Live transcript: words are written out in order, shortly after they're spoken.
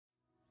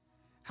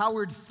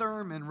Howard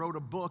Thurman wrote a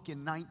book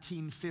in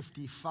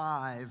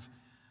 1955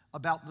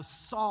 about the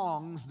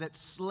songs that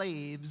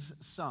slaves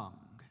sung.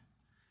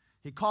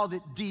 He called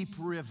it Deep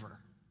River.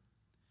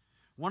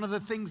 One of the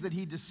things that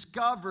he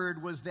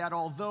discovered was that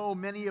although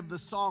many of the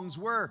songs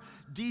were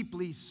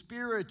deeply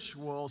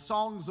spiritual,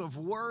 songs of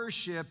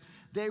worship,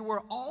 they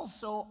were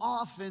also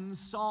often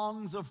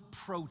songs of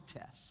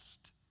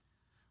protest.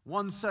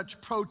 One such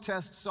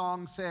protest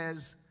song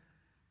says,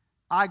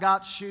 "I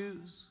got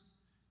shoes,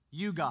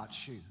 you got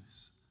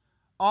shoes.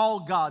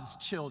 All God's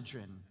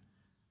children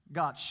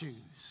got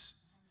shoes.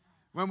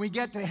 When we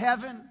get to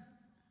heaven,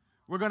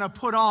 we're going to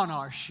put on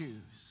our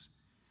shoes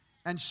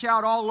and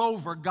shout all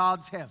over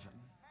God's heaven."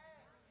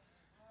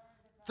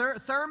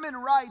 Thurman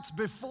writes,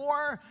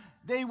 before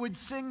they would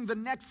sing the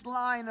next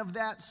line of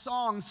that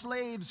song,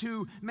 slaves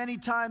who many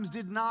times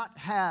did not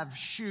have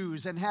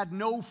shoes and had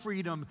no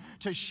freedom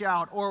to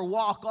shout or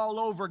walk all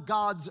over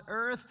God's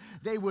earth,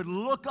 they would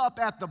look up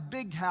at the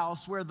big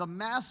house where the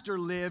master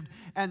lived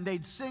and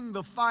they'd sing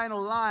the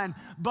final line,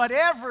 "But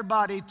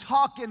everybody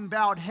talking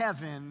about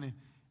heaven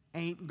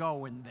ain't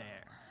going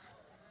there."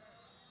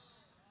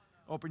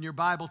 Open your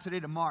Bible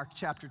today to Mark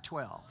chapter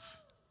 12.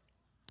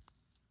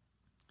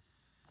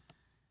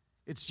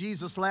 It's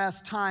Jesus'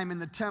 last time in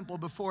the temple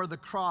before the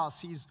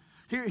cross.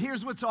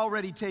 Here's what's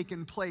already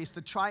taken place.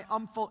 The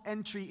triumphal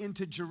entry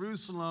into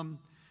Jerusalem,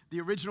 the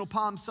original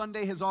Palm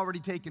Sunday, has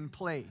already taken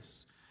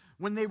place.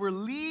 When they were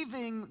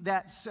leaving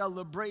that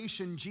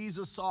celebration,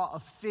 Jesus saw a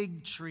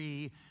fig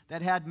tree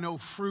that had no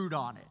fruit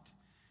on it.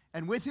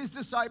 And with his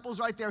disciples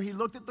right there, he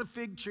looked at the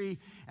fig tree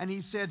and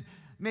he said,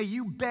 "May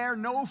you bear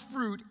no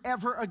fruit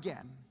ever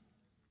again."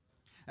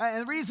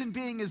 And the reason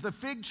being is the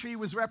fig tree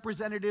was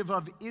representative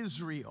of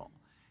Israel.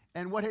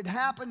 And what had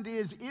happened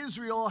is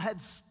Israel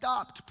had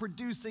stopped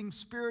producing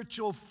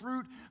spiritual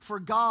fruit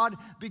for God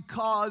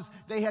because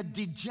they had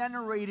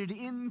degenerated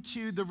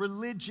into the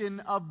religion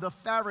of the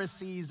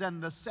Pharisees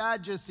and the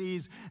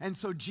Sadducees. And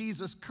so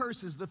Jesus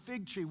curses the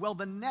fig tree. Well,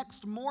 the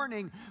next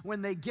morning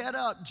when they get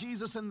up,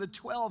 Jesus and the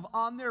 12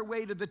 on their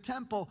way to the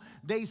temple,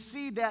 they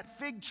see that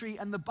fig tree.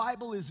 And the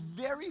Bible is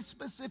very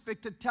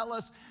specific to tell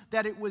us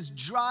that it was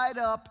dried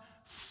up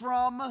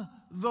from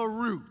the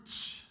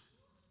root.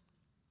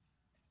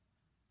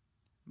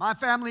 My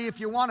family,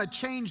 if you want to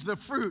change the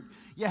fruit,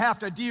 you have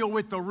to deal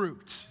with the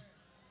root.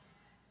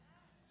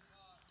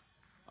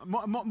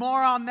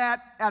 More on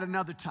that at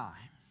another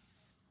time.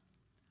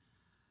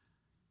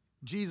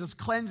 Jesus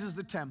cleanses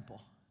the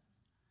temple.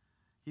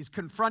 He's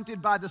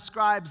confronted by the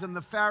scribes and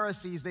the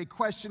Pharisees. They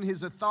question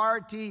his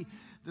authority.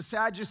 The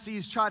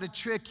Sadducees try to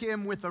trick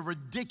him with a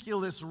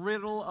ridiculous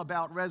riddle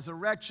about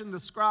resurrection. The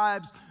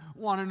scribes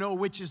want to know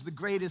which is the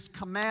greatest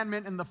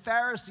commandment, and the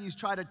Pharisees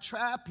try to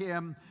trap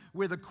him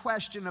with a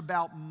question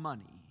about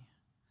money.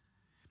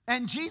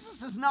 And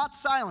Jesus is not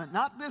silent,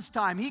 not this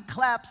time. He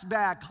claps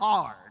back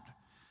hard.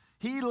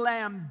 He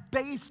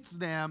lambastes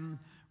them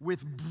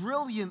with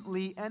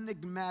brilliantly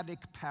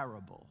enigmatic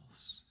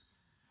parables.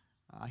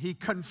 He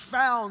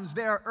confounds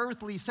their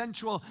earthly,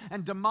 sensual,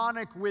 and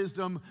demonic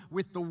wisdom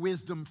with the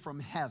wisdom from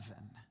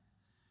heaven.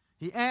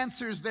 He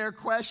answers their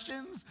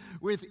questions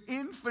with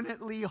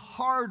infinitely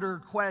harder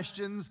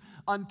questions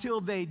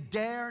until they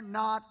dare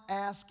not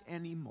ask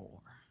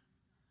anymore.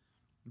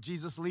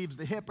 Jesus leaves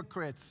the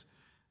hypocrites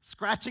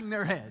scratching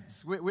their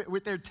heads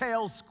with their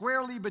tails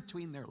squarely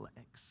between their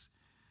legs.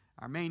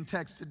 Our main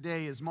text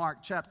today is Mark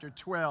chapter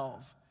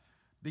 12,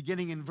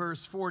 beginning in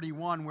verse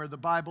 41, where the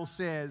Bible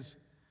says,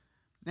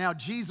 "Now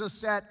Jesus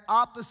sat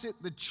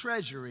opposite the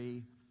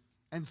treasury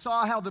and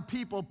saw how the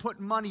people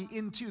put money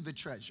into the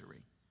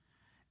treasury.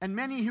 And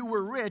many who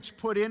were rich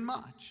put in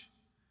much.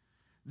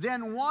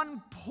 Then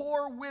one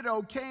poor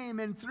widow came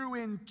and threw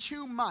in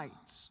 2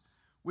 mites,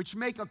 which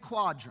make a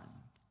quadrant.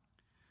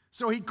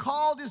 So he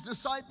called his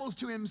disciples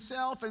to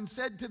himself and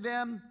said to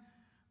them,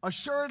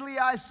 'Assuredly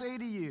I say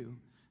to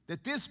you,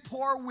 that this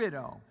poor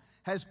widow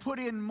has put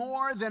in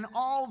more than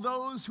all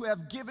those who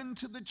have given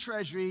to the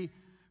treasury,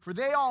 for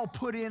they all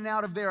put in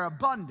out of their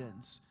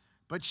abundance.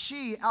 But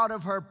she, out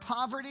of her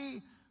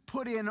poverty,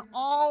 put in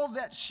all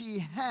that she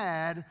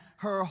had,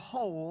 her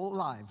whole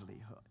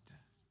livelihood.'"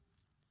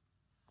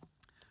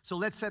 So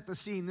let's set the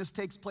scene. This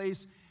takes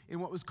place in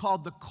what was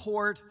called the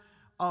court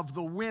of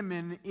the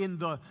women in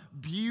the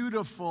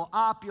beautiful,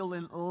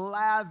 opulent,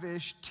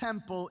 lavish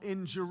temple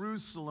in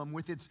Jerusalem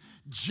with its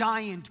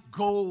giant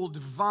gold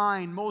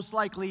vine, most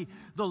likely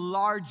the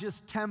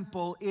largest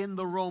temple in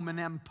the Roman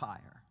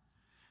Empire.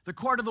 The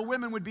court of the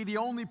women would be the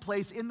only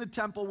place in the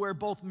temple where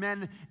both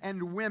men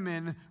and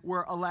women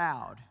were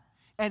allowed.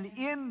 And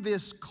in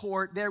this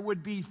court, there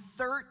would be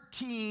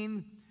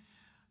 13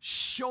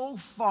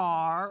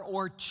 shofar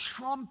or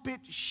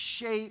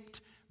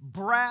trumpet-shaped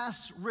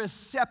brass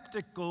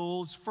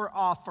receptacles for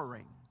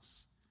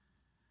offerings.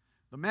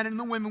 The men and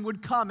the women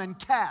would come and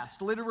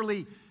cast,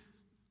 literally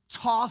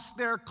toss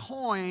their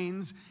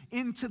coins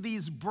into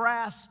these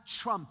brass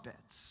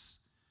trumpets.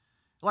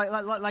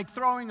 Like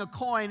throwing a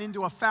coin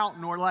into a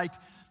fountain, or like,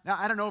 now,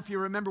 I don't know if you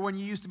remember when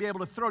you used to be able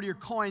to throw your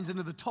coins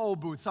into the toll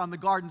booths on the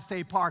Garden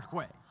State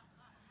Parkway.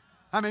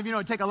 I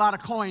mean, take a lot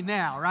of coin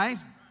now, right?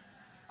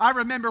 I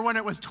remember when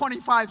it was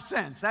 25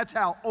 cents. That's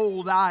how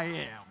old I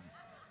am.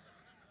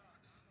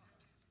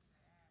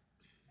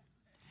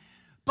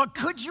 But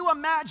could you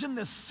imagine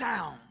the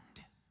sound,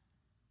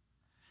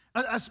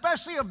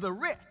 especially of the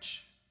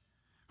rich,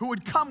 who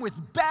would come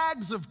with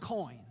bags of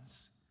coins,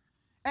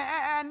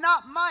 and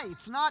not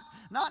mites, not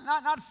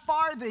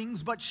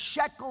farthings, but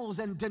shekels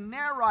and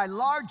denarii,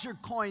 larger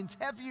coins,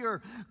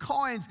 heavier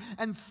coins,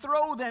 and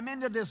throw them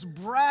into this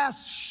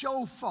brass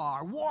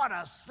shofar? What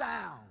a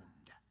sound!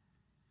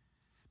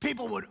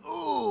 People would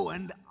ooh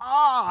and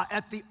ah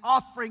at the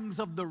offerings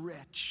of the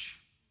rich.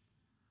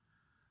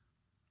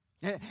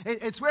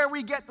 It's where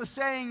we get the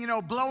saying,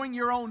 blowing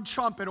your own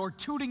trumpet or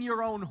tooting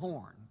your own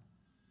horn.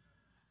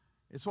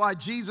 It's why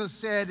Jesus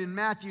said in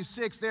Matthew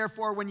 6,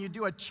 therefore, when you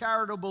do a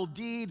charitable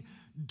deed,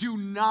 do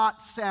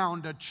not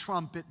sound a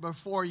trumpet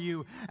before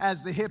you,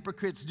 as the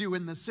hypocrites do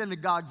in the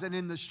synagogues and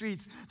in the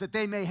streets, that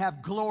they may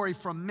have glory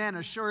from men.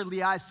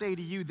 Assuredly, I say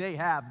to you, they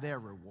have their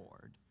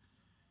reward.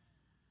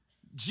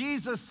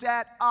 Jesus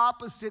sat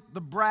opposite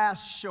the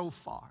brass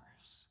shofars.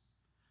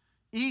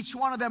 Each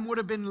one of them would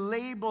have been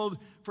labeled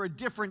for a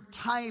different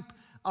type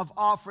of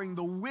offering.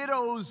 The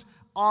widow's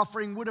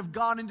offering would have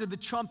gone into the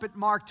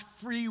trumpet-marked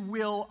free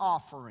will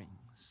offerings.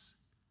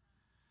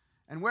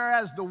 And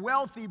whereas the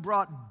wealthy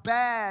brought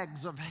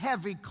bags of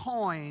heavy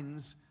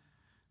coins,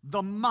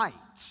 the mite,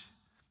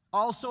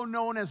 also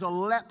known as a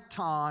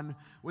lepton,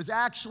 was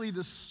actually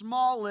the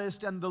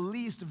smallest and the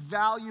least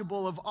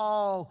valuable of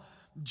all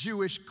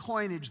Jewish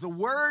coinage. The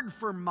word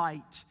for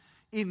mite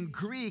in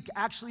Greek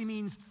actually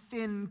means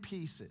thin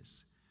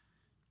pieces.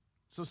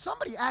 So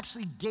somebody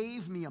actually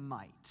gave me a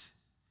mite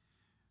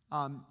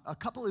a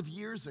couple of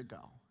years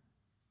ago.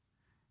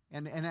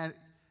 And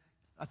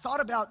I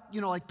thought about,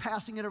 like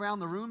passing it around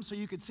the room so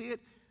you could see it,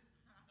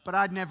 but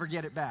I'd never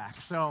get it back.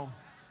 So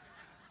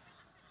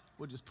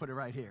we'll just put it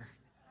right here.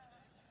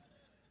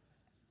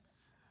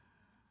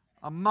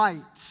 A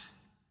mite,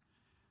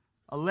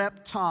 a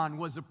lepton,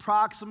 was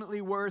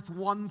approximately worth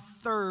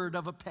 1/3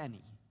 of a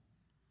penny.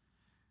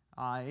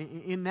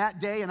 In that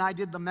day, and I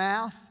did the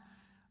math,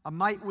 a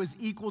mite was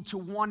equal to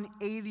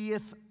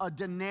 1/80th a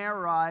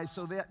denarii,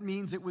 so that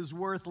means it was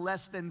worth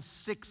less than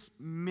 6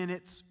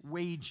 minutes'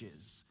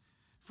 wages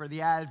for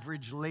the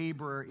average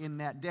laborer in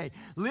that day.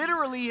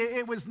 Literally,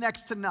 it was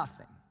next to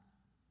nothing.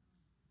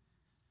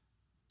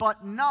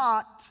 But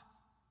not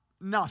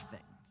nothing.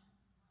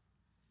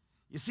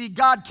 You see,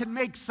 God can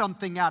make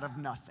something out of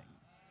nothing.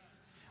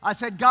 I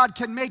said God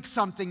can make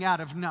something out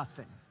of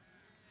nothing.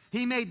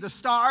 He made the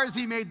stars,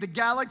 He made the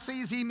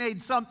galaxies, He made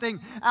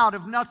something out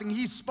of nothing.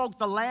 He spoke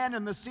the land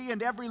and the sea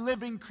and every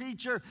living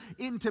creature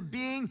into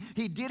being.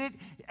 He did it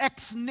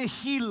ex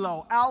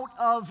nihilo, out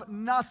of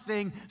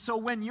nothing. So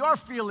when you're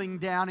feeling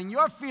down and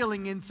you're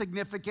feeling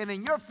insignificant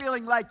and you're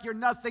feeling like you're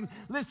nothing,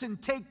 listen,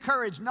 take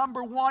courage.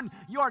 Number one,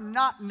 you're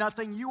not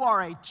nothing. You are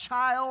a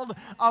child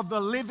of the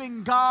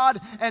living God.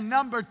 And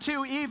number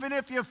two, even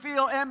if you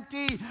feel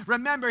empty,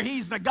 remember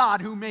He's the God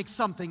who makes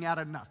something out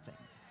of nothing.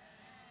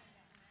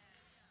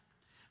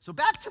 So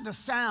back to the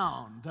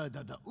sound,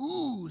 the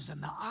oohs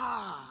and the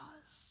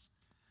ahs.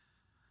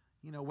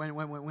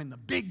 When the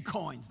big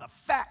coins, the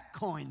fat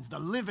coins, the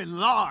living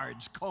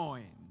large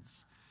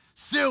coins,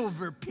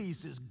 silver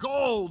pieces,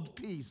 gold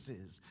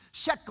pieces,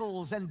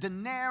 shekels and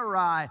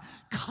denarii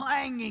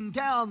clanging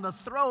down the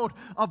throat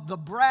of the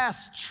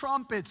brass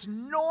trumpets,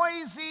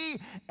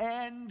 noisy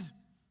and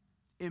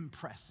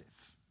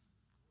impressive.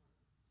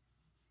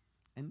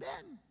 And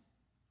then,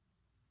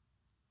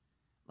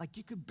 like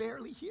you could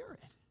barely hear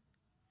it,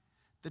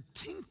 the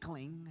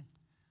tinkling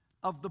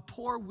of the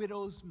poor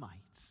widow's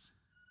mites.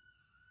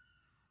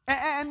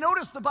 And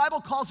notice the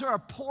Bible calls her a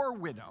poor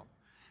widow,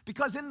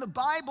 because in the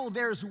Bible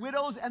there's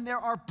widows and there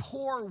are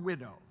poor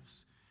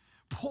widows.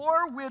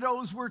 Poor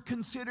widows were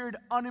considered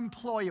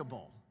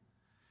unemployable.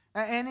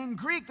 And in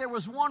Greek there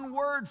was one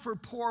word for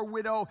poor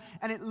widow,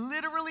 and it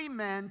literally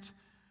meant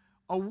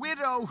a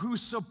widow who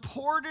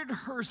supported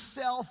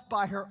herself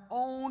by her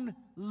own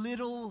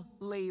little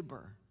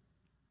labor.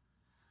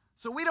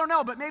 So we don't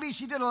know, but maybe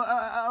she did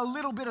a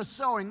little bit of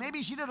sewing.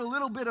 Maybe she did a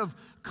little bit of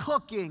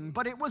cooking,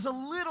 but it was a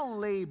little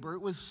labor. It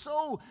was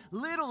so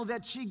little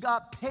that she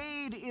got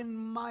paid in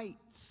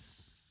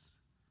mites.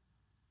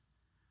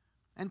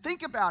 And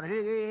think about it.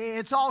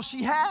 It's all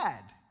she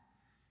had.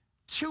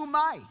 2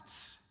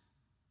 mites.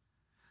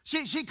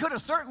 She could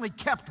have certainly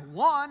kept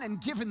one and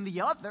given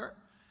the other.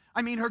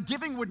 I mean, her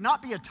giving would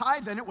not be a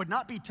tithe, and it would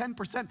not be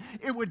 10%.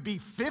 It would be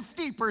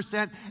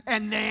 50%,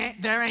 and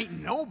there ain't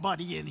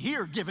nobody in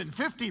here giving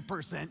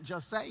 50%,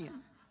 just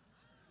saying.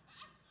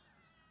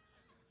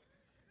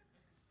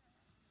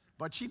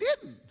 But she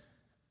didn't.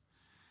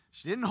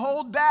 She didn't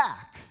hold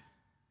back.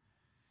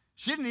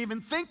 She didn't even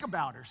think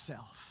about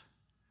herself.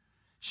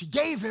 She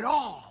gave it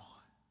all.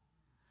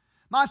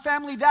 My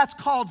family, that's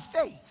called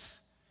faith.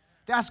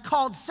 That's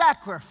called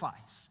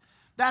sacrifice.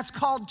 That's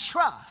called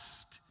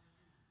trust.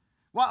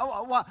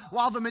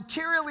 While the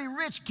materially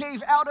rich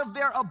gave out of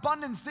their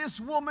abundance, this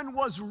woman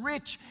was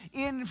rich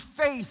in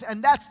faith,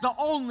 and that's the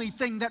only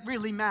thing that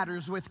really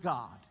matters with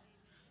God.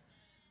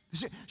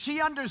 She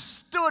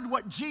understood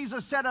what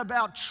Jesus said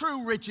about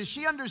true riches.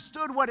 She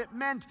understood what it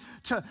meant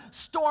to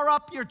store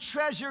up your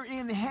treasure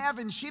in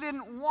heaven. She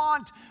didn't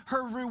want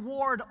her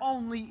reward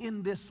only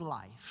in this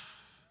life.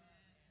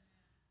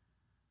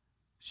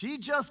 She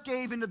just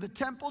gave into the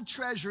temple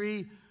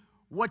treasury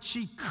what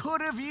she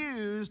could have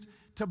used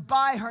to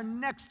buy her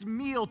next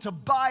meal, to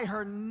buy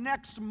her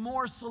next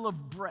morsel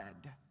of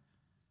bread.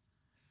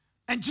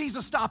 And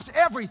Jesus stops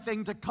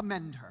everything to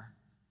commend her.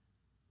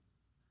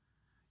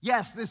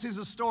 Yes, this is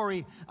a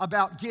story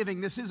about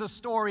giving. This is a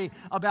story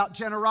about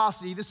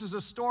generosity. This is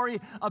a story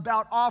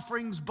about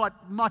offerings,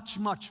 but much,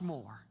 much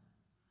more.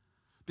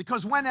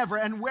 Because whenever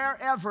and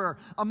wherever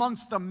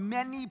amongst the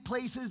many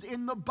places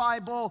in the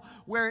Bible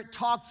where it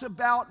talks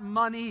about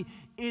money,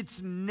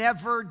 it's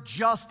never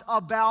just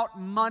about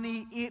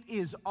money. It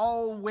is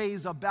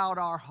always about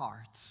our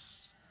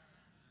hearts.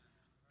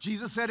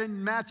 Jesus said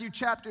in Matthew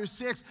chapter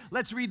 6,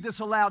 let's read this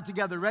aloud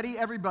together. Ready,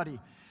 everybody?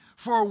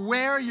 For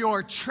where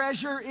your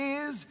treasure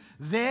is,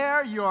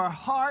 there your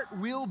heart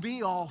will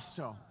be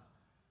also.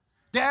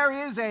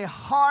 There is a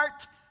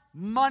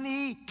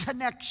heart-money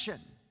connection.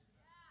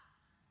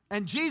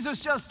 And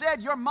Jesus just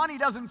said your money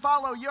doesn't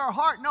follow your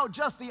heart. No,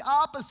 just the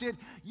opposite.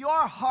 Your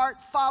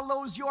heart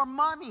follows your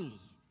money.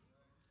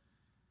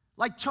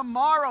 Like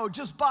tomorrow,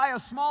 just buy a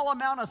small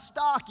amount of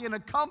stock in a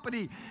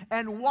company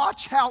and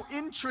watch how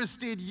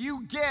interested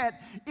you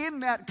get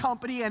in that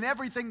company and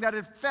everything that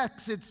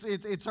affects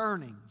its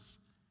earnings.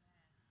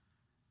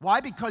 Why?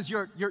 Because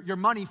your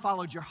money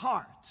followed your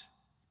heart.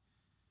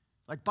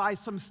 Like buy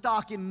some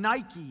stock in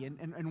Nike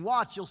and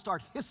watch, you'll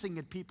start hissing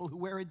at people who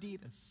wear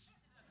Adidas.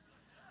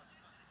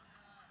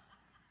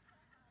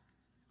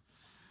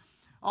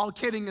 All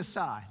kidding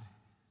aside,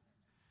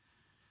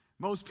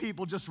 most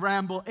people just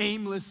ramble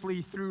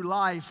aimlessly through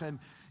life and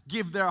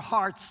give their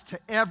hearts to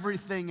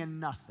everything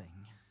and nothing.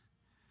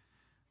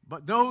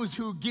 But those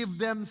who give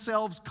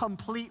themselves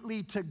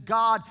completely to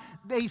God,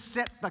 they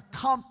set the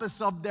compass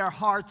of their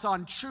hearts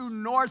on true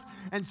north,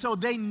 and so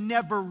they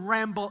never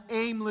ramble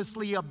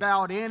aimlessly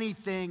about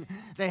anything.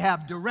 They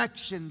have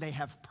direction, they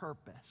have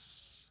purpose.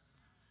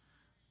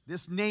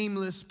 This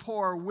nameless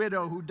poor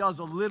widow who does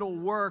a little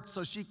work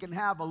so she can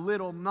have a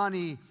little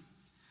money,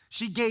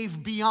 she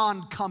gave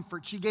beyond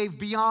comfort. She gave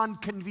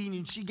beyond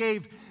convenience. She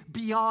gave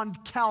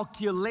beyond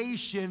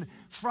calculation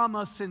from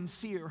a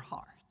sincere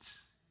heart.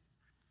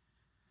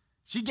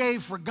 She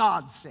gave for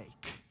God's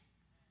sake.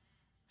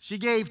 She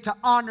gave to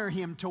honor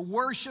Him, to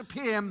worship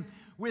Him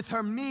with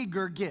her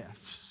meager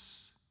gifts.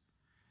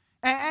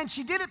 And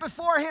she did it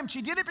before Him.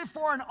 She did it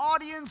before an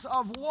audience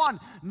of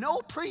one. No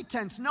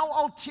pretense, no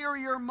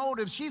ulterior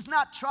motive. She's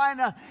not trying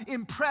to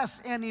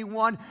impress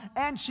anyone.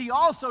 And she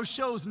also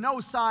shows no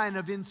sign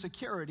of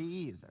insecurity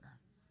either.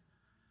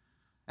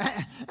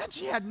 And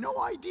she had no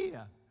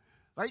idea,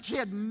 right? She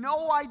had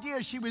no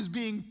idea she was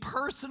being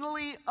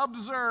personally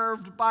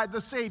observed by the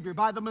Savior,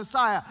 by the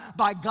Messiah,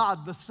 by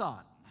God the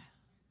Son.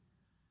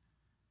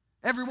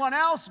 Everyone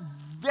else,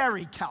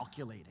 very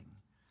calculating,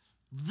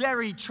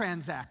 very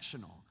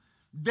transactional.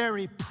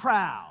 Very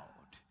proud,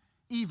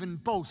 even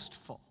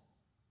boastful.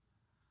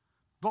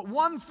 But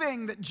one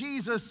thing that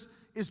Jesus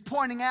is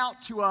pointing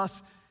out to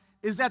us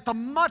is that the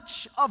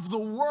much of the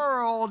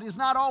world is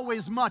not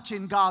always much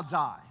in God's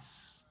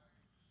eyes.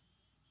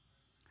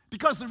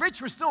 Because the rich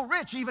were still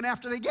rich even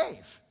after they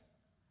gave.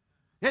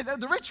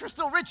 The rich were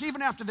still rich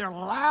even after their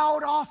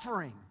loud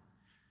offering.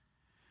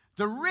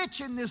 The rich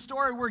in this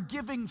story were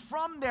giving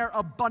from their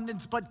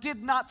abundance but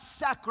did not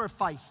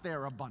sacrifice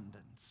their abundance.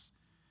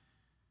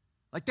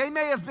 Like they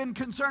may have been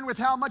concerned with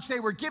how much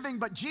they were giving,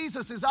 but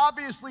Jesus is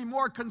obviously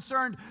more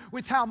concerned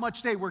with how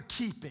much they were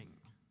keeping.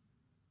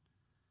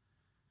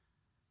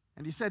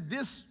 And He said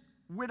this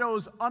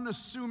widow's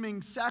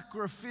unassuming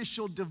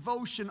sacrificial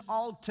devotion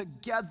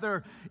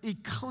altogether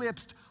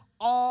eclipsed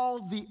all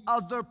the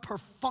other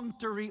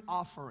perfunctory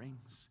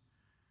offerings.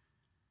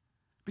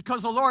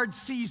 Because the Lord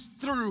sees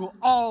through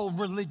all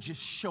religious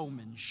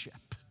showmanship.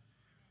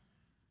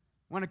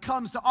 When it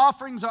comes to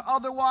offerings or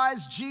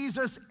otherwise,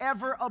 Jesus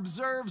ever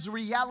observes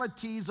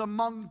realities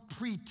among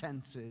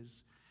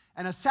pretenses.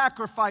 And a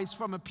sacrifice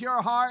from a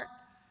pure heart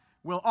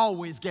will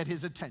always get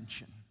His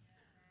attention.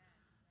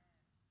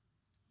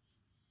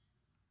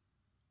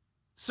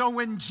 So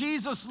when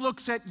Jesus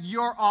looks at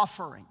your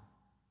offering,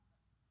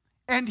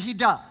 and He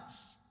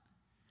does,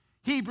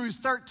 Hebrews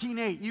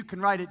 13:8, you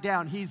can write it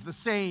down. He's the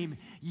same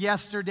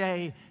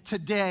yesterday,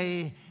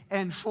 today,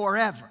 and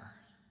forever.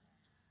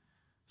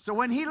 So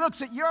when He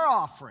looks at your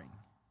offering,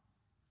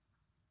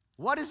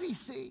 what does He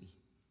see?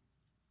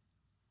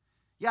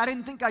 Yeah, I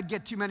didn't think I'd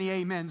get too many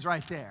amens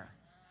right there.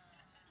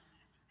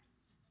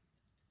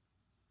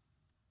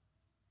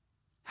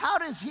 How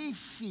does He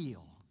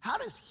feel? How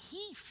does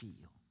He feel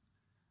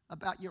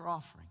about your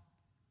offering?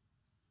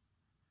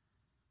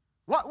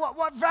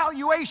 What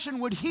valuation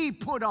would He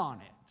put on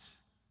it?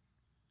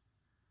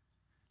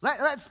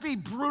 Let's be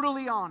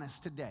brutally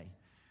honest today.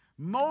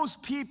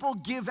 Most people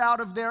give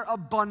out of their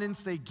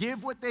abundance. They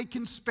give what they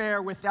can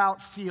spare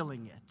without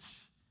feeling it.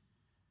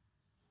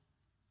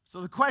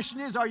 So the question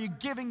is, are you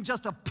giving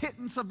just a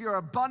pittance of your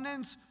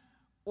abundance,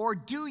 or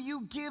do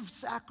you give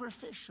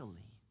sacrificially?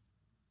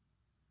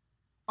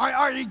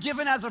 Are you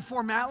giving as a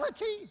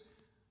formality,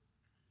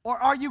 or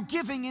are you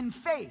giving in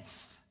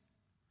faith?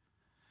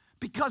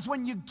 Because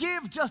when you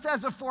give just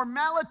as a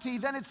formality,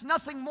 then it's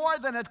nothing more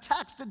than a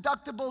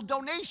tax-deductible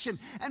donation.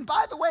 And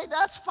by the way,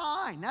 that's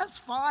fine. That's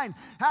fine.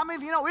 How many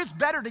of you know it's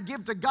better to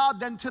give to God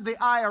than to the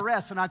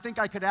IRS? And I think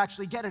I could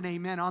actually get an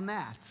amen on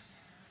that.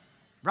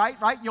 Right?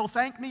 You'll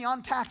thank me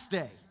on tax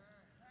day.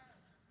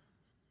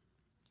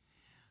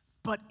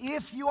 But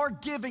if your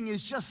giving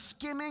is just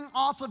skimming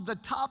off of the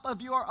top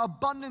of your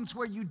abundance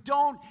where you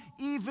don't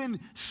even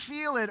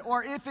feel it,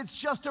 or if it's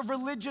just a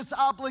religious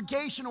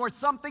obligation or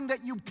something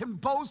that you can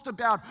boast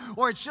about,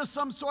 or it's just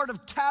some sort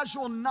of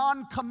casual,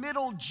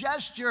 non-committal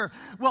gesture,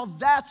 well,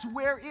 that's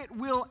where it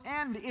will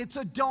end. It's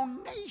a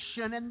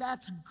donation, and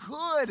that's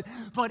good.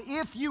 But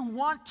if you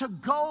want to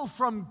go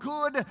from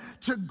good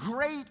to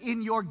great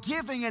in your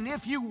giving, and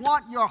if you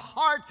want your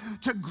heart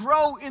to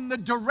grow in the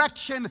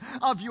direction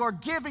of your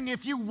giving,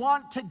 if you want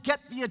to get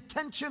the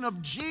attention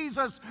of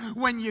Jesus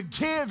when you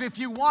give, if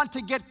you want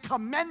to get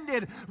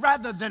commended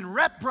rather than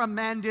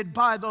reprimanded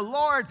by the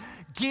Lord,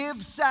 give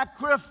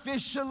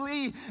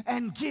sacrificially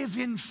and give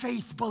in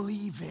faith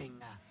believing.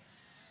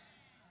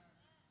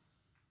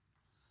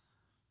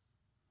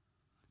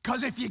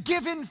 Because if you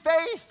give in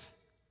faith,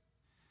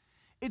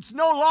 it's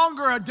no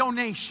longer a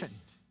donation.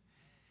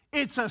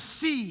 It's a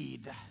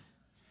seed.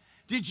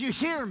 Did you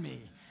hear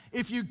me?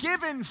 If you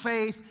give in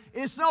faith,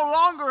 it's no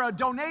longer a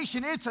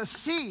donation, it's a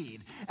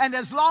seed. And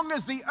as long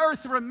as the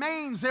earth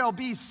remains, there'll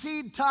be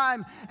seed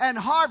time and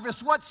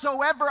harvest.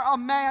 Whatsoever a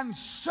man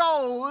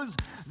sows,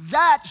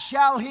 that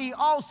shall he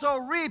also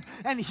reap.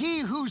 And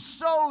he who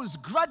sows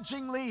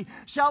grudgingly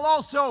shall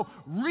also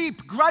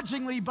reap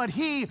grudgingly. But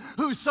he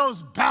who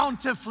sows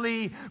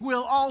bountifully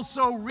will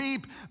also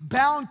reap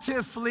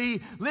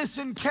bountifully.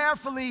 Listen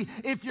carefully.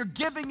 If you're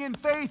giving in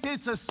faith,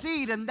 it's a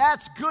seed, and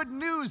that's good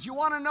news. You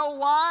want to know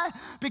why?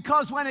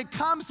 Because when it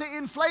comes to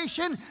inflation,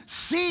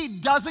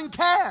 seed doesn't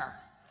care.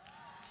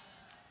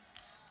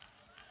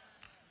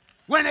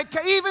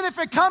 Even if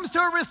it comes to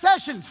a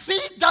recession,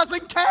 seed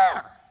doesn't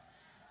care.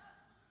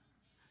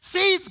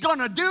 Seed's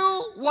gonna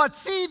do what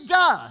seed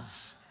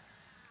does.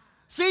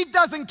 Seed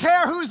doesn't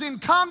care who's in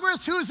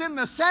Congress, who's in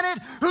the Senate,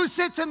 who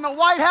sits in the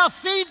White House.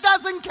 Seed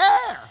doesn't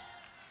care.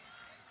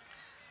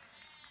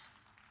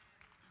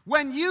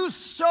 When you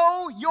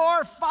sow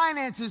your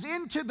finances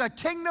into the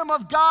kingdom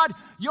of God,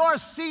 your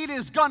seed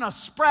is going to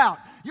sprout.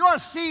 Your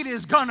seed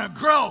is going to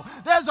grow.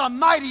 There's a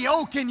mighty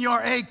oak in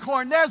your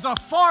acorn. There's a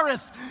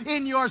forest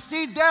in your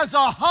seed. There's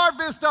a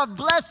harvest of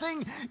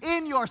blessing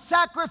in your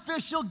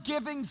sacrificial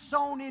giving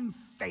sown in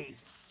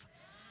faith.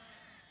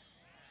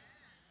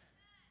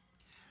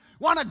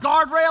 Want a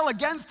guardrail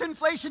against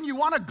inflation? You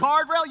want a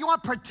guardrail? You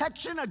want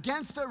protection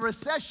against a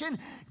recession?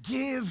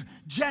 Give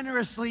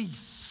generously,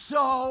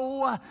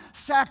 sow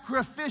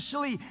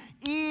sacrificially,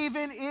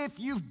 even if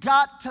you've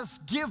got to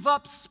give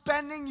up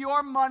spending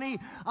your money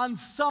on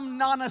some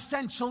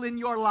non-essential in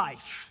your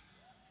life.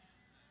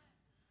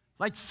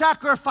 Like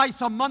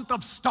sacrifice a month of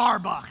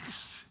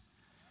Starbucks,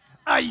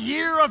 a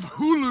year of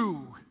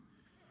Hulu,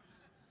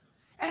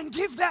 and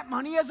give that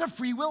money as a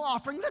free will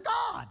offering to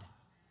God.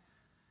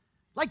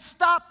 Like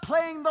stop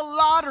playing the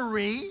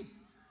lottery.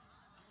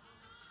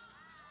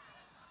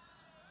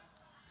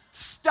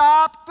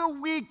 Stop the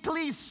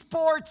weekly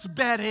sports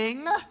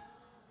betting.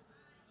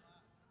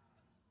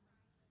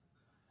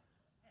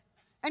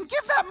 And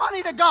give that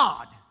money to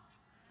God.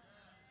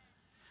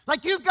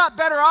 Like you've got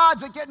better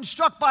odds at getting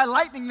struck by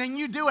lightning than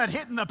you do at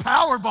hitting the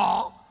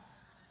Powerball.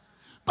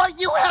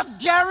 But you have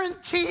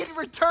guaranteed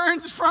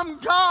returns from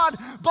God,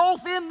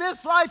 both in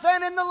this life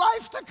and in the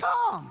life to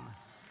come.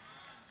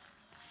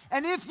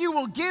 And if you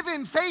will give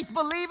in faith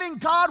believing,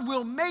 God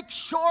will make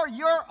sure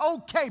you're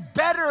okay,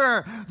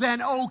 better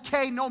than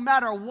okay, no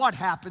matter what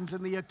happens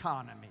in the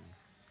economy.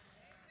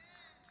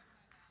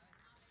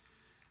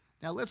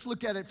 Now let's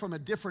look at it from a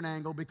different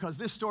angle, because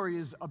this story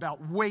is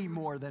about way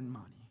more than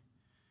money.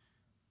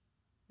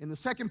 In the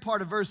second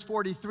part of verse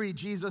 43,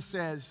 Jesus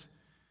says,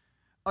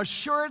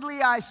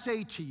 "Assuredly I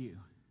say to you,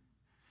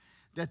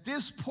 that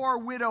this poor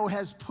widow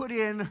has put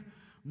in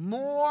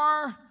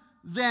more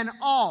than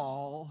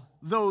all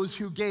those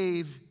who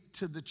gave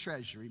to the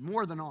treasury."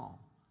 More than all.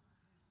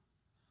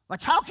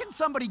 Like, how can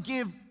somebody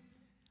give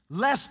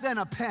less than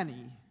a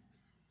penny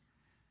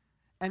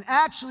and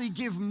actually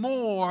give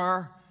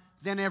more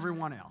than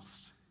everyone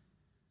else?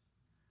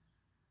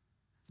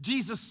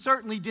 Jesus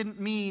certainly didn't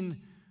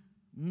mean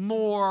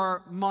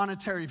more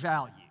monetary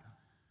value,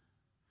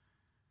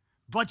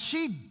 but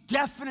she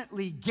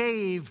definitely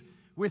gave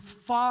with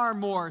far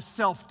more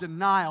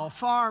self-denial,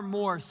 far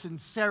more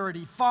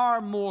sincerity,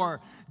 far more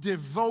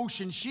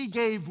devotion. She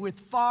gave with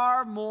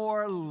far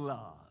more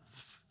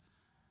love.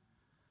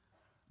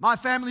 My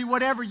family,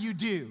 whatever you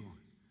do,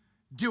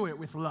 do it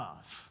with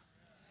love.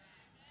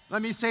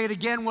 Let me say it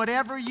again.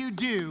 Whatever you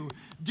do,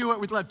 do it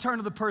with love. Turn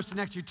to the person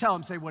next to you. Tell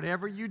them, say,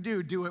 whatever you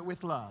do it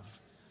with love.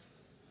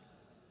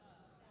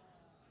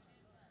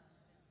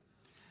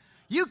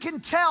 You can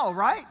tell,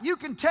 right? You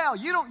can tell.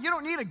 You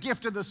don't need a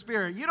gift of the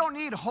Spirit. You don't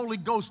need Holy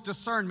Ghost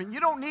discernment. You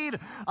don't need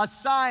a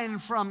sign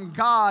from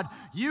God.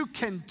 You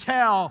can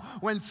tell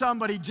when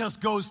somebody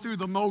just goes through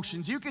the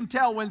motions. You can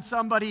tell when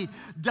somebody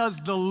does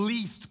the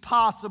least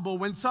possible,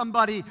 when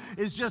somebody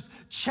is just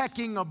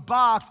checking a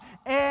box,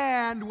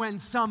 and when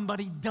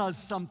somebody does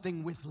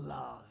something with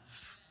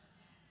love.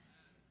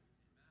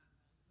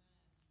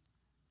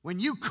 When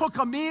you cook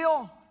a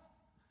meal,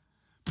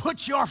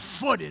 put your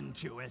foot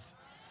into it.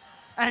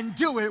 And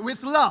do it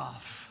with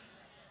love.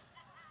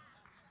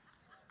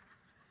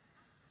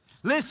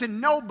 Listen,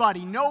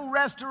 nobody, no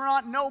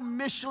restaurant, no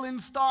Michelin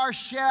star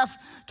chef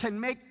can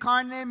make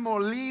carne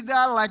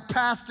molida like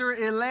Pastor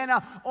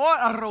Elena, or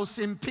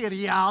arroz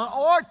imperial,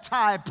 or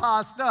Thai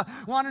pasta.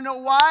 Want to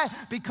know why?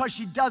 Because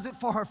she does it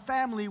for her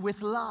family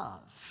with love.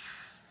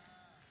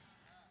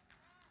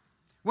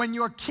 When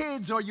your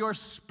kids or your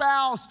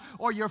spouse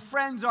or your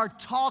friends are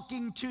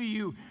talking to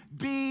you,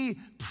 be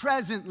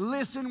present.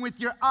 Listen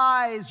with your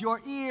eyes, your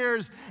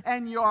ears,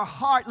 and your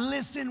heart.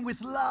 Listen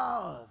with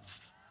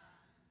love.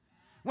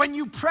 When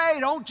you pray,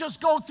 don't just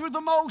go through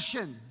the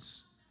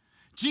motions.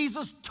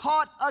 Jesus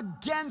taught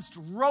against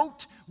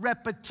rote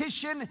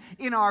repetition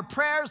in our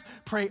prayers.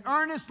 Pray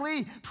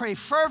earnestly, pray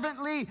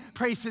fervently,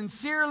 pray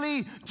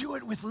sincerely. Do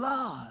it with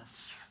love.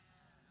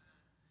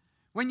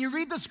 When you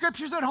read the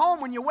scriptures at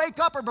home, when you wake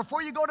up or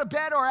before you go to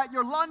bed or at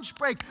your lunch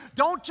break,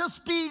 don't just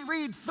speed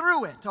read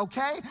through it,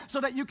 okay? So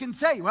that you can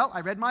say, well,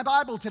 I read my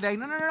Bible today.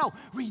 No.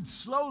 Read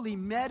slowly,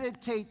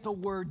 meditate the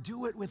word,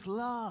 do it with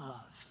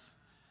love.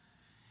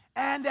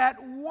 And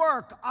at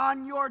work,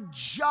 on your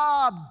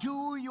job,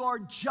 do your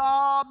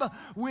job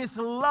with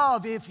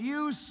love. If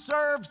you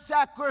serve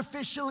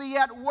sacrificially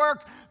at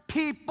work,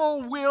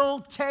 people will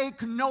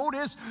take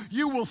notice.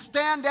 You will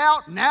stand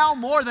out now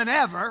more than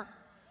ever.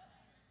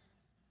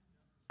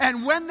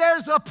 And when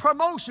there's a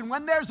promotion,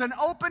 when there's an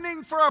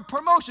opening for a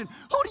promotion,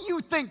 who do you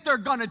think they're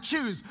going to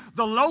choose?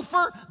 The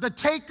loafer, the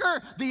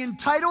taker, the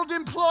entitled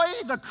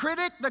employee, the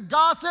critic, the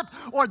gossip,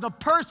 or the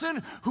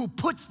person who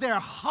puts their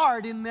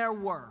heart in their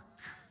work?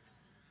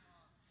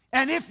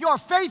 And if you're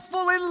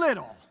faithful in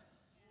little,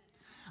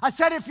 I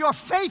said if you're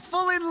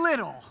faithful in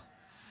little,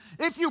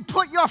 if you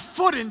put your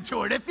foot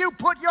into it, if you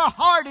put your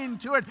heart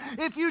into it,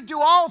 if you do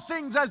all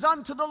things as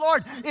unto the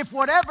Lord, if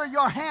whatever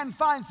your hand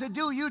finds to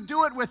do, you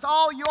do it with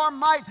all your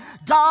might,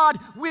 God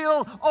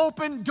will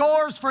open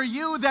doors for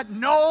you that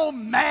no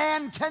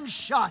man can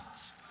shut.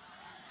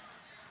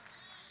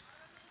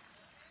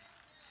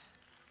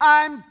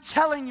 I'm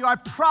telling you, I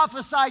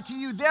prophesy to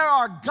you, there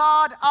are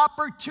God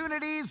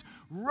opportunities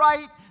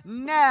right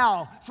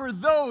now for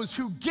those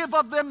who give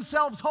of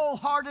themselves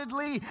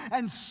wholeheartedly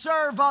and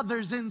serve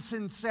others in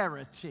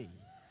sincerity.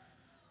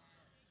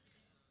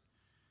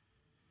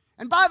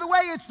 And by the way,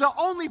 it's the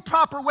only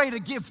proper way to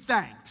give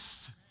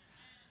thanks.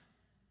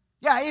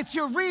 Yeah, it's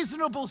your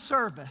reasonable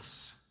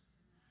service.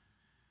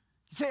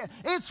 See,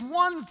 it's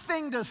one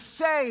thing to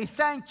say,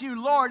 thank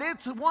you, Lord.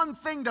 It's one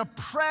thing to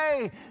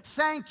pray,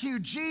 thank you,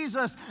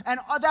 Jesus. And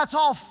that's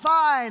all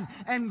fine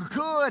and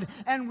good,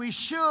 and we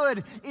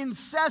should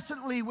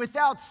incessantly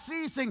without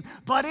ceasing.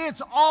 But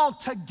it's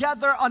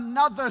altogether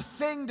another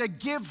thing to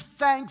give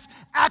thanks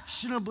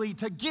actionably,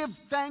 to give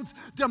thanks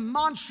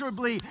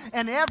demonstrably.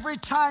 And every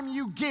time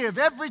you give,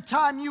 every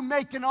time you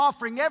make an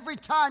offering, every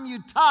time you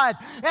tithe,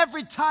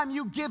 every time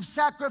you give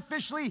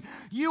sacrificially,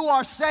 you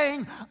are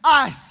saying,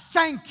 I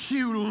thank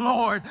you,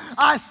 Lord.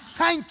 I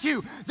thank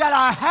you that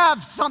I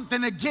have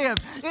something to give.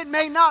 It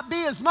may not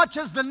be as much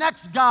as the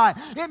next guy.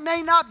 It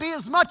may not be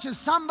as much as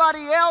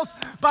somebody else,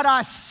 but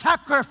I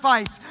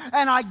sacrifice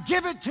and I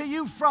give it to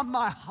you from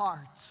my heart.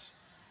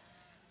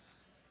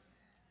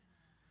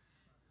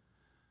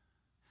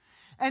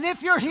 And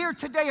if you're here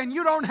today and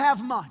you don't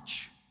have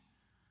much,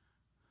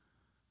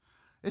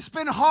 it's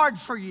been hard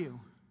for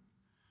you.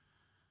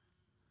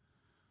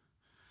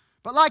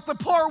 But like the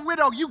poor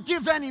widow, you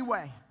give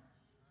anyway.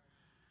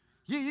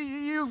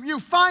 You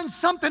find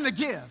something to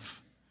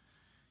give.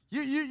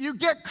 You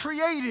get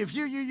creative.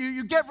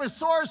 You get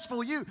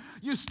resourceful. You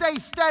stay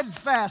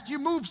steadfast. You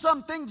move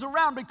some things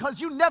around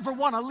because you never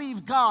want to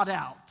leave God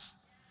out.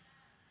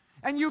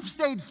 And you've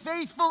stayed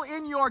faithful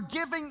in your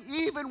giving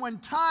even when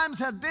times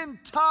have been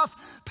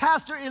tough.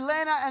 Pastor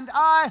Elena and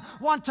I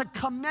want to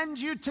commend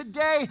you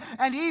today,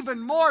 and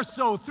even more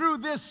so through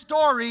this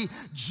story,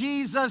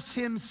 Jesus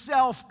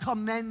himself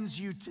commends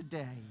you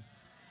today.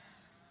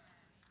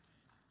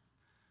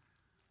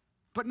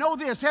 But know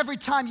this, every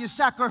time you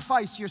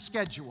sacrifice your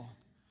schedule,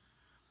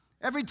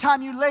 every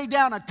time you lay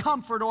down a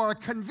comfort or a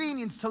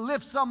convenience to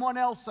lift someone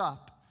else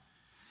up,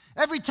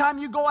 every time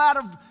you go out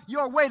of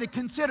your way to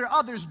consider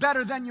others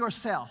better than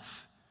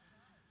yourself,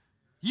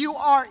 you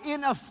are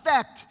in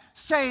effect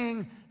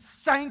saying,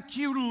 thank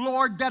you,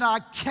 Lord, that I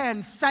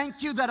can.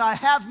 Thank you that I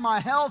have my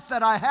health,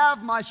 that I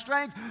have my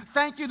strength.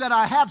 Thank you that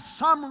I have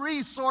some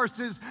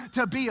resources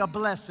to be a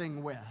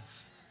blessing with.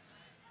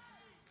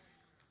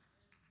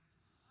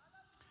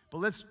 But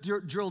let's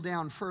drill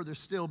down further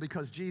still,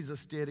 because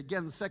Jesus did.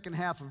 Again, the second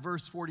half of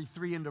verse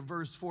 43 into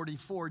verse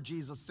 44,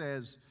 Jesus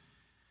says,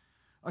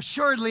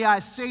 "Assuredly I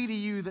say to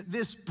you that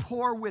this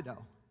poor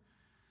widow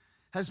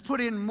has put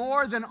in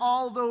more than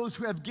all those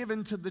who have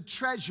given to the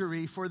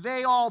treasury, for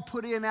they all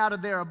put in out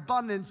of their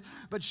abundance,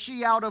 but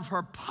she out of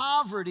her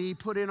poverty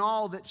put in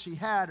all that she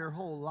had, her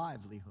whole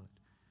livelihood."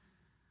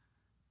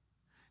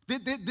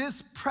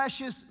 This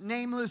precious,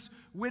 nameless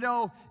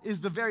widow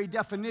is the very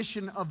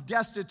definition of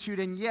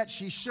destitute, and yet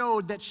she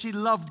showed that she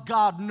loved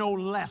God no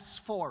less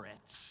for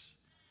it.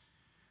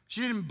 She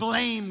didn't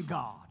blame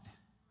God.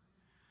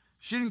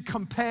 She didn't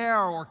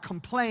compare or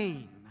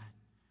complain.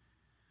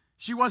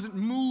 She wasn't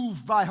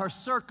moved by her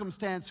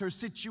circumstance, her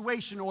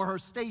situation, or her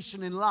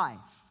station in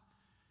life.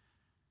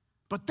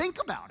 But think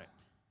about it.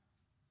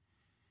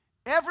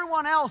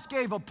 Everyone else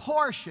gave a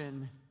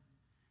portion.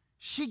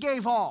 She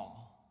gave all.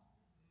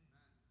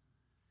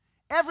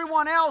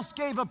 Everyone else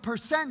gave a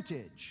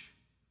percentage.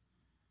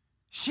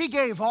 She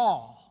gave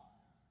all.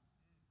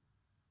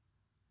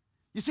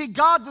 You see,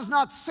 God does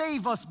not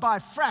save us by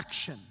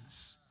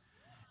fractions,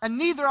 and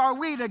neither are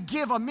we to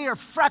give a mere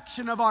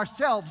fraction of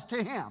ourselves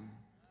to Him.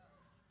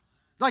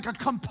 Like a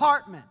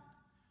compartment.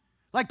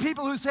 Like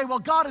people who say, well,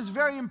 God is a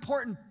very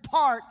important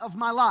part of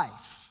my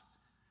life.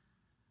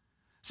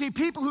 See,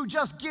 people who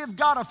just give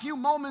God a few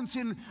moments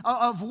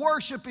of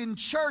worship in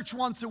church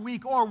once a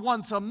week or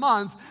once a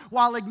month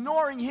while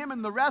ignoring Him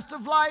in the rest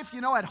of life,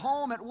 at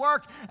home, at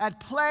work, at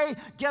play,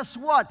 guess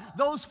what?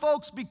 Those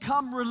folks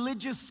become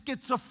religious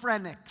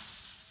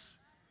schizophrenics.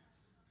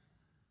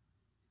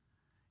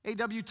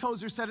 A.W.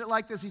 Tozer said it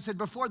like this. He said,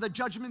 "Before the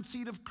judgment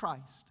seat of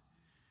Christ,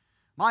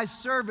 my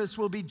service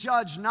will be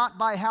judged not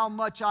by how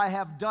much I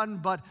have done,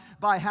 but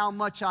by how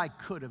much I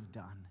could have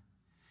done.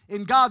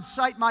 In God's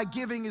sight, my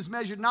giving is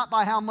measured not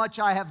by how much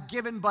I have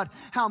given, but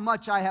how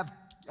much I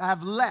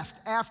have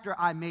left after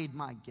I made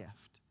my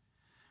gift.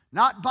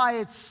 Not by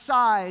its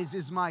size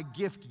is my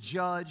gift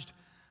judged,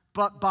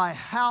 but by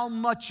how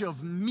much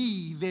of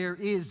me there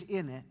is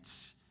in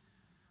it.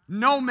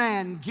 No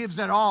man gives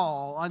at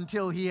all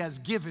until he has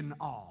given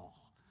all.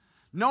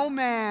 No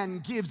man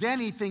gives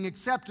anything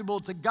acceptable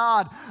to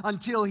God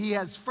until he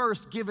has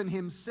first given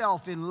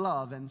himself in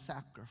love and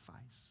sacrifice."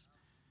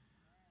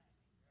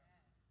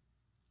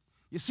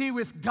 You see,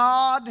 with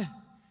God,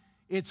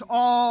 it's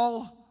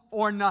all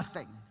or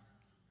nothing.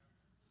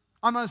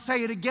 I'm going to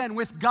say it again.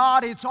 With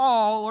God, it's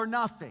all or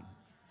nothing.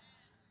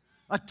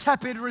 A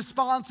tepid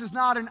response is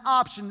not an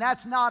option.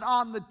 That's not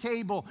on the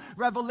table.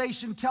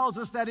 Revelation tells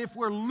us that if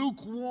we're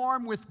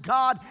lukewarm with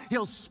God,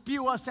 He'll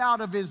spew us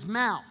out of His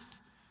mouth.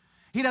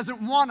 He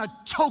doesn't want a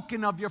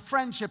token of your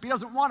friendship. He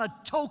doesn't want a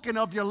token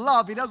of your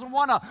love. He doesn't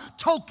want a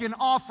token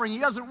offering. He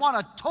doesn't want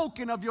a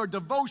token of your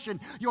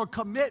devotion, your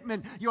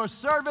commitment, your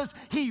service.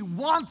 He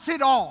wants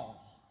it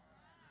all.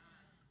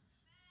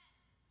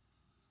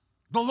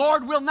 The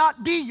Lord will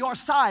not be your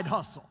side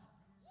hustle.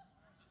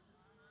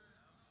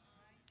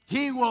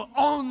 He will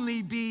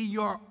only be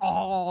your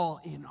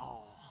all in all.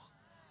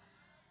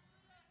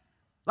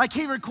 Like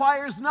He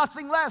requires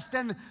nothing less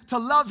than to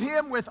love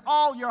Him with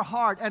all your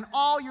heart and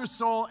all your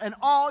soul and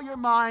all your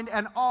mind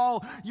and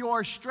all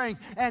your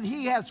strength. And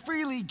He has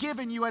freely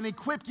given you and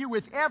equipped you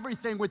with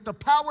everything, with the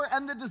power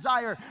and the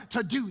desire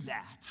to do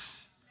that.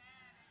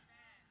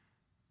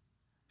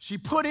 She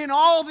put in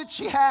all that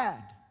she had.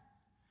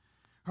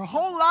 Her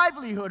whole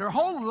livelihood, her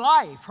whole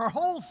life, her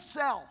whole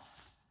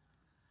self.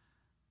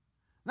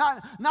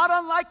 Not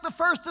unlike the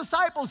first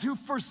disciples who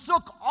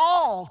forsook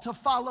all to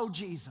follow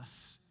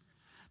Jesus.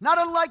 Not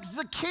unlike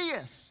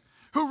Zacchaeus,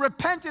 who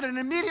repented and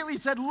immediately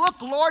said,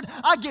 "Look, Lord,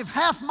 I give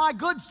half my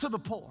goods to the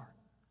poor."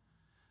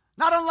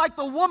 Not unlike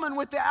the woman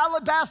with the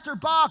alabaster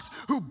box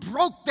who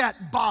broke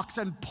that box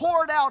and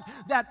poured out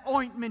that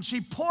ointment.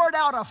 She poured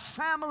out a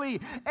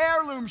family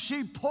heirloom.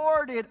 She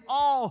poured it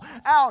all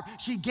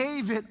out. She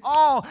gave it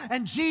all.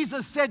 And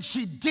Jesus said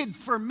she did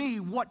for me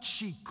what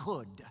she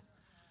could.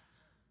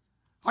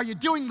 Are you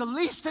doing the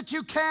least that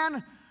you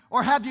can,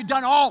 or have you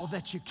done all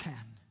that you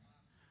can?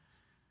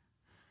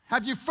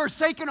 Have you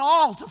forsaken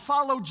all to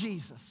follow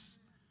Jesus?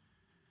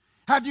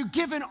 Have you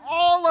given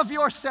all of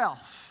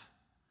yourself?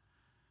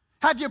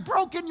 Have you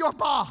broken your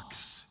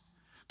box,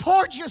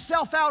 poured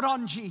yourself out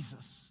on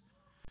Jesus?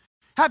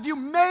 Have you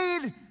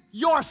made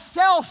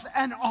yourself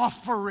an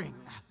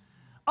offering,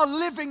 a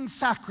living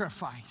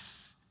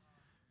sacrifice?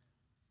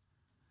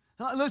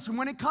 Listen,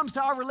 when it comes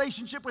to our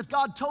relationship with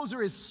God,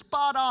 Tozer is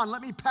spot on.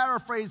 Let me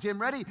paraphrase him.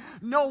 Ready?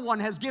 No one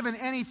has given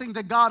anything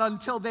to God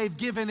until they've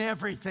given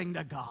everything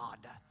to God.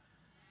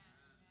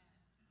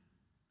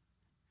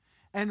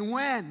 And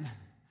when,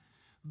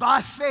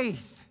 by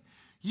faith,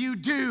 you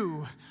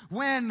do,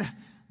 when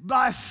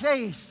by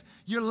faith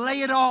you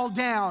lay it all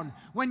down,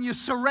 when you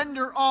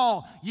surrender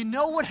all, you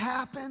know what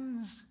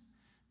happens?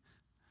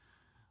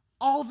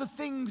 All the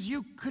things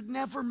you could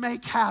never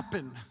make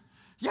happen.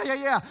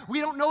 Yeah. We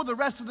don't know the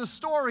rest of the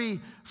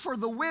story for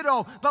the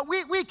widow, but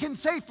we can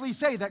safely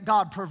say that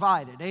God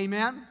provided.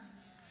 Amen?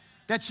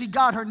 that she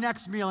got her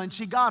next meal and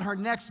she got her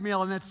next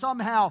meal, and that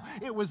somehow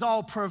it was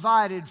all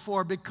provided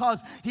for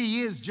because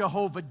He is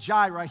Jehovah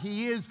Jireh.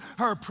 He is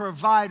her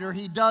provider.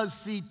 He does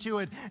see to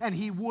it, and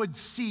He would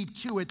see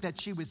to it that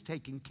she was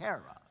taken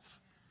care of.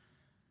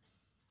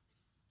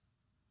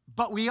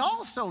 But we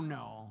also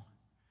know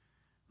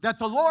that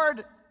the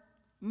Lord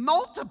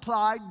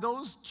multiplied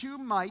those 2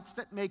 mites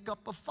that make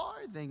up a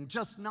farthing,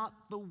 just not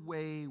the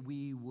way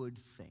we would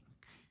think.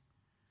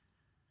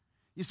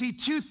 You see,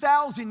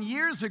 2,000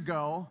 years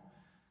ago,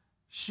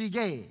 she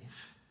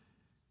gave.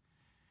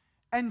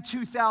 And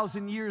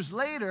 2,000 years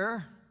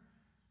later,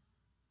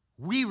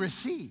 we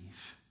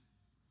receive.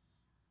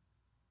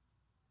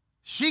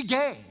 She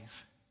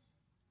gave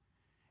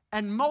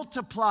and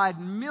multiplied.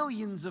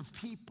 Millions of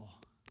people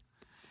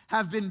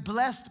have been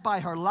blessed by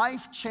her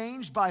life,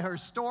 changed by her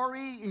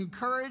story,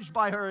 encouraged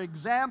by her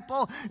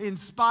example,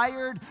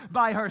 inspired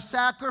by her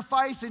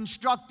sacrifice,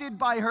 instructed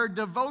by her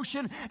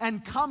devotion,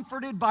 and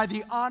comforted by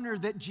the honor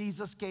that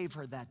Jesus gave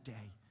her that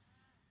day.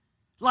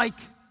 Like,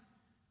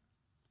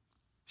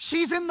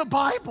 she's in the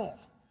Bible.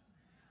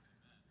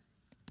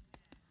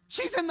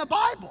 She's in the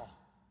Bible.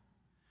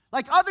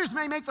 Like, others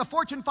may make the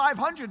Fortune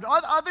 500.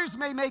 Others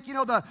may make,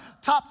 the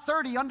top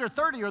 30 under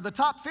 30 or the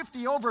top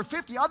 50 over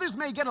 50. Others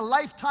may get a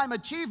Lifetime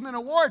Achievement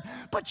Award,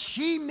 but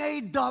she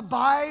made the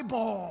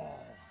Bible.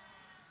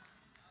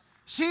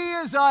 She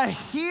is a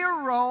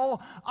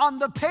hero on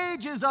the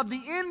pages of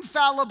the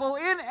infallible,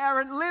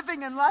 inerrant,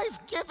 living, and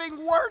life-giving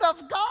Word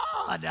of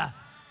God.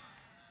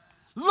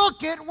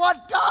 Look at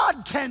what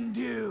God can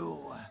do.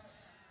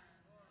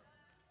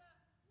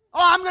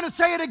 Oh, I'm going to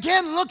say it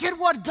again. Look at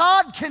what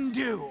God can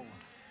do.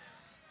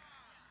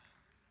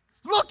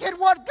 Look at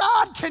what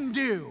God can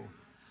do.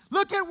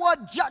 Look at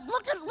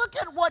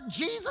what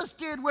Jesus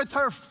did with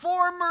her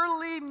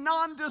formerly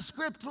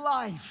nondescript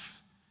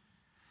life.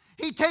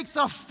 He takes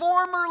a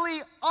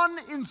formerly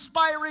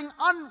uninspiring,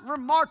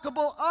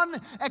 unremarkable,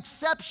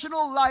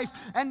 unexceptional life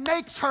and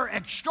makes her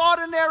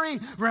extraordinary,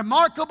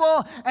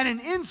 remarkable, and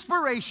an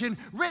inspiration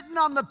written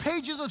on the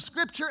pages of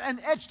Scripture and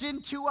etched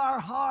into our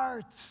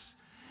hearts.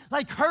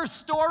 Like, her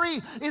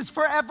story is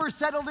forever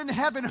settled in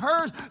heaven.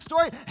 Her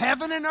story,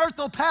 heaven and earth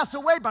will pass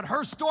away, but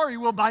her story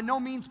will by no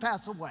means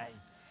pass away.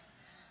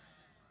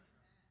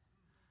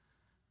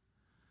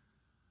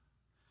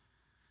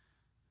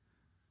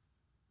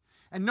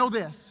 And know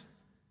this,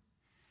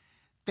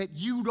 that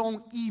you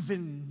don't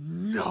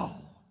even know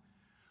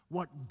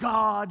what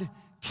God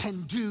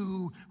can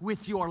do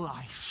with your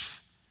life.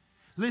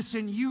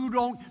 Listen,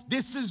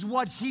 this is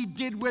what He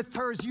did with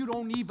hers. You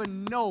don't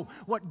even know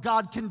what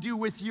God can do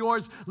with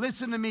yours.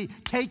 Listen to me.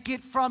 Take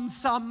it from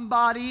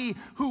somebody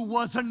who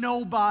was a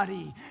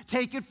nobody.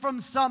 Take it from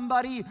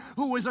somebody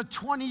who was a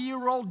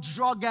 20-year-old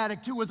drug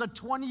addict, who was a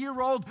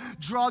 20-year-old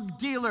drug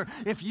dealer.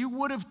 If you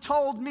would have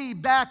told me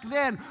back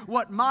then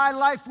what my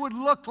life would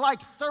look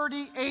like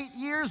 38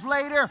 years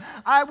later,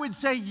 I would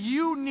say,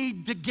 you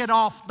need to get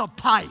off the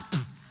pipe.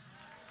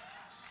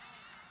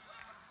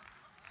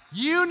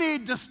 You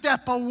need to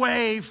step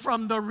away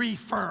from the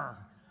reefer.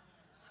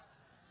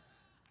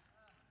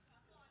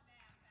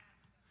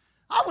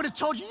 I would have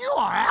told you, you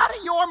are out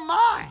of your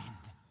mind.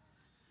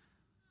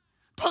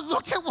 But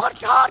look at what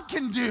God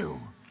can do.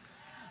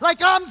 Like,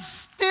 I'm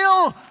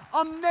still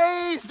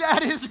amazed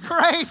at His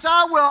grace.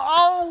 I will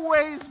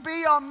always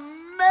be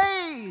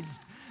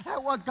amazed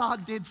at what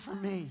God did for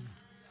me.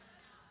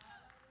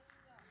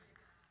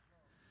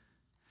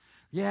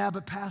 Yeah,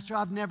 but Pastor,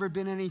 I've never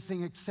been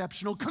anything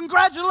exceptional.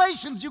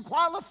 Congratulations, you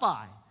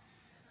qualify.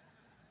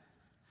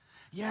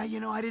 Yeah,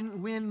 I didn't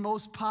win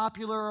most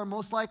popular or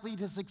most likely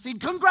to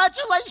succeed.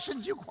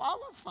 Congratulations, you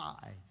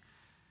qualify.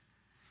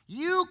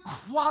 You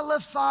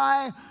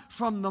qualify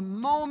from the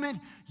moment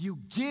you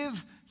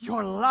give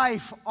your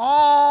life,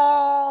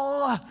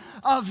 all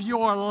of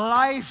your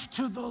life,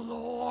 to the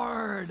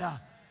Lord.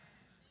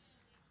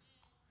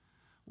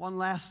 One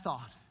last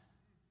thought.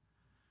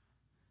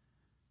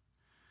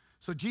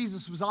 So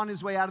Jesus was on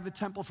His way out of the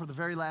temple for the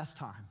very last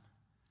time.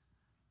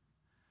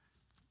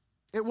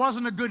 It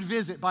wasn't a good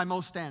visit by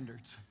most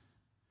standards.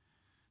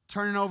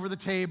 Turning over the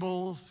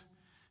tables,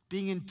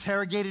 being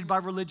interrogated by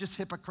religious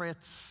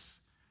hypocrites.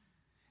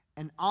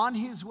 And on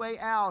His way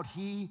out,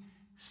 He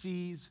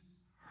sees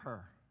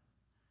her.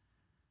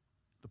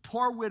 The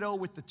poor widow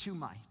with the 2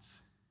 mites.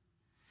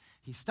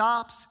 He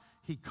stops,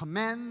 He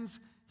commends,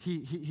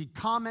 he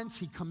comments,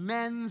 He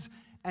commends,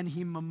 and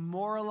He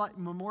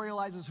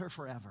memorializes her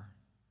forever.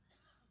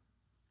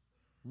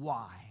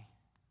 Why?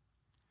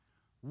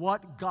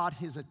 What got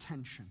His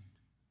attention?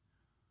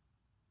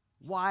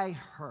 Why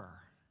her?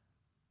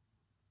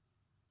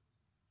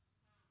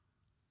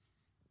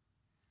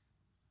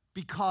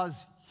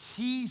 Because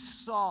He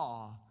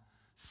saw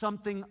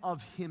something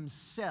of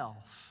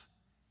Himself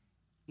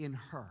in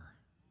her.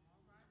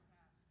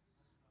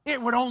 It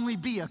would only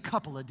be a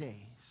couple of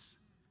days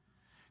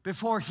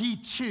before He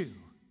too,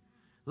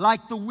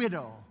 like the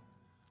widow,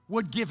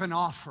 would give an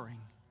offering.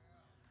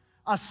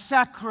 A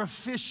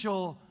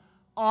sacrificial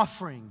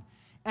offering.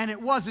 And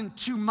it wasn't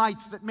 2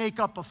 mites that make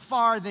up a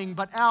farthing,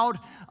 but out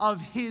of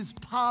his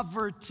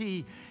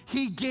poverty,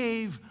 he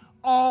gave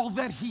all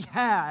that he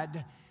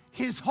had,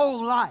 his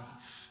whole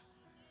life.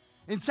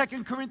 In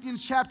 2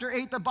 Corinthians chapter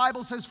 8, the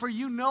Bible says, "For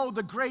you know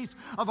the grace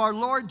of our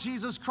Lord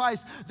Jesus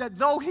Christ, that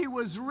though he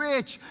was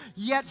rich,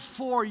 yet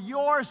for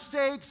your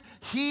sakes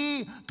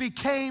he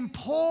became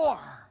poor,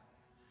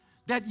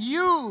 that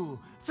you,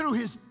 through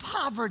his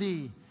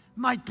poverty,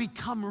 might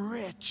become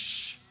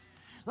rich."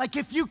 Like,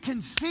 if you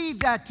can see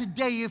that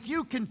today, if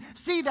you can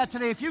see that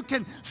today, if you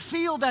can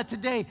feel that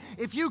today,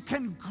 if you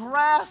can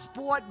grasp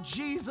what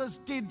Jesus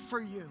did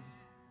for you,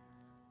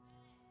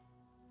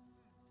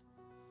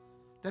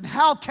 then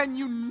how can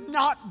you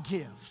not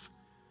give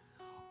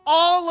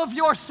all of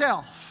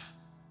yourself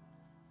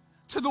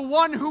to the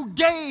one who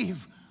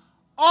gave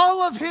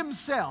all of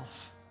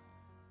himself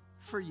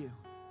for you?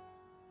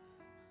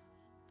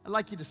 I'd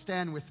like you to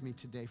stand with me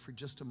today for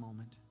just a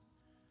moment.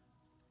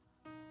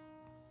 I'm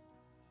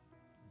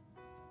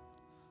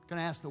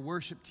going to ask the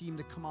worship team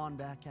to come on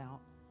back out.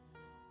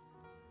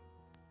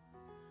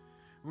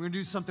 We're going to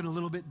do something a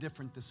little bit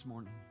different this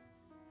morning.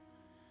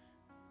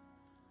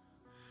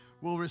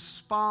 We'll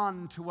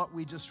respond to what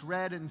we just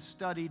read and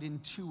studied in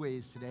 2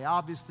 ways today.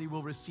 Obviously,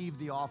 we'll receive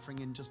the offering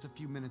in just a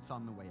few minutes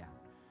on the way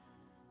out.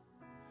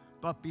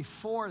 But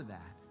before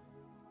that,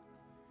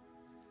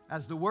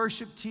 as the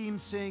worship team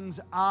sings,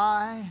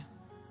 "I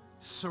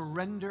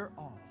surrender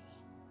all,"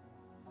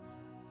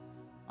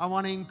 I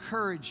want to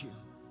encourage you,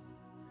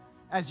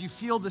 as you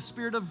feel the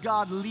Spirit of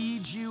God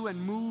lead you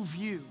and move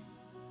you,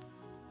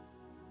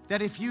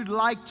 that if you'd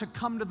like to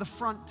come to the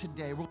front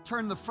today, we'll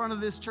turn the front of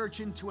this church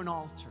into an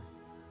altar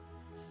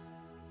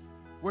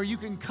where you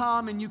can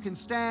come and you can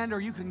stand, or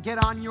you can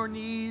get on your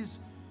knees,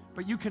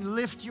 but you can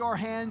lift your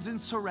hands in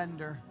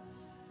surrender.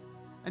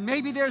 And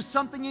maybe there's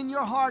something in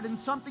your heart and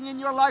something in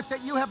your life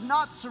that you have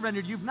not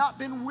surrendered. You've not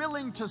been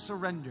willing to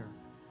surrender.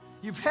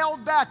 You've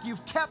held back.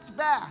 You've kept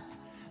back.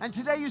 And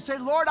today you say,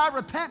 "Lord, I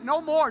repent. No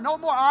more, no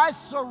more. I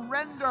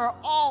surrender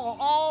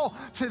all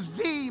to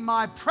thee,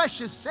 my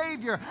precious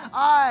Savior.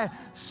 I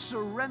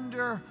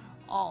surrender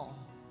all."